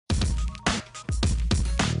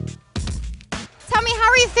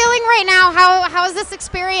you feeling right now? How is this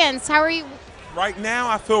experience? How are you? Right now,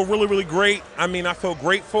 I feel really, really great. I mean, I feel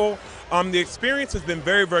grateful. The experience has been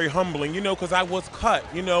very, very humbling, because I was cut,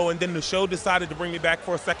 and then the show decided to bring me back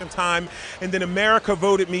for a second time, and then America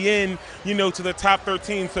voted me in, to the top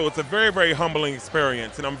 13, so it's a very, very humbling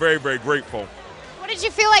experience, and I'm very, very grateful. What did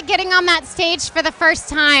you feel like getting on that stage for the first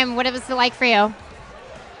time? What was it like for you?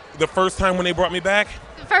 The first time when they brought me back?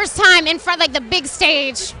 The first time in front, like the big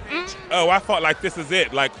stage. Oh, I felt like this is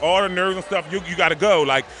it. Like all the nerves and stuff, you got to go.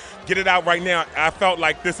 Like, get it out right now. I felt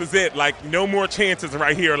like this is it. Like, no more chances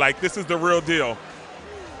right here. Like, this is the real deal.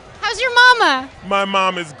 How's your mama? My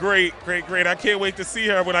mom is great, great, great. I can't wait to see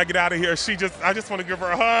her when I get out of here. I just want to give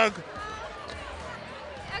her a hug.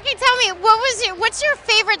 Okay, tell me, what's your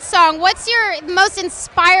favorite song? What's your most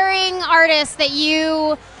inspiring artist that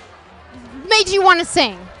made you want to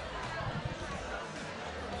sing?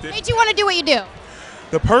 Made you want to do what you do?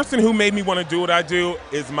 The person who made me want to do what I do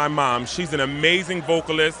is my mom. She's an amazing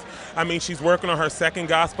vocalist. I mean, she's working on her second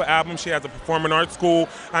gospel album. She has a performing arts school.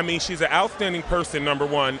 I mean, she's an outstanding person, number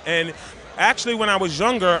one. And actually, when I was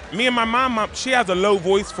younger, me and my mom, she has a low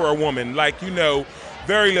voice for a woman, like,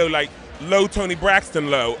 very low, like low Tony Braxton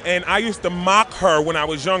low. And I used to mock her when I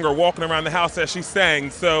was younger, walking around the house as she sang.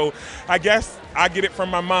 So I guess I get it from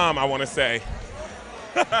my mom, I want to say.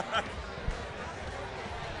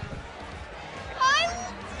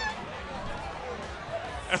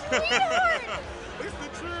 Sweetheart. It's the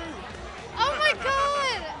truth. Oh my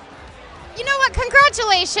God. You know what?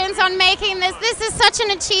 Congratulations on making this. This is such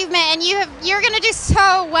an achievement, and you're going to do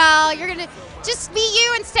so well. You're going to just be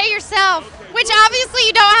you and stay yourself, which obviously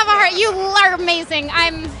you don't have a heart. You are amazing.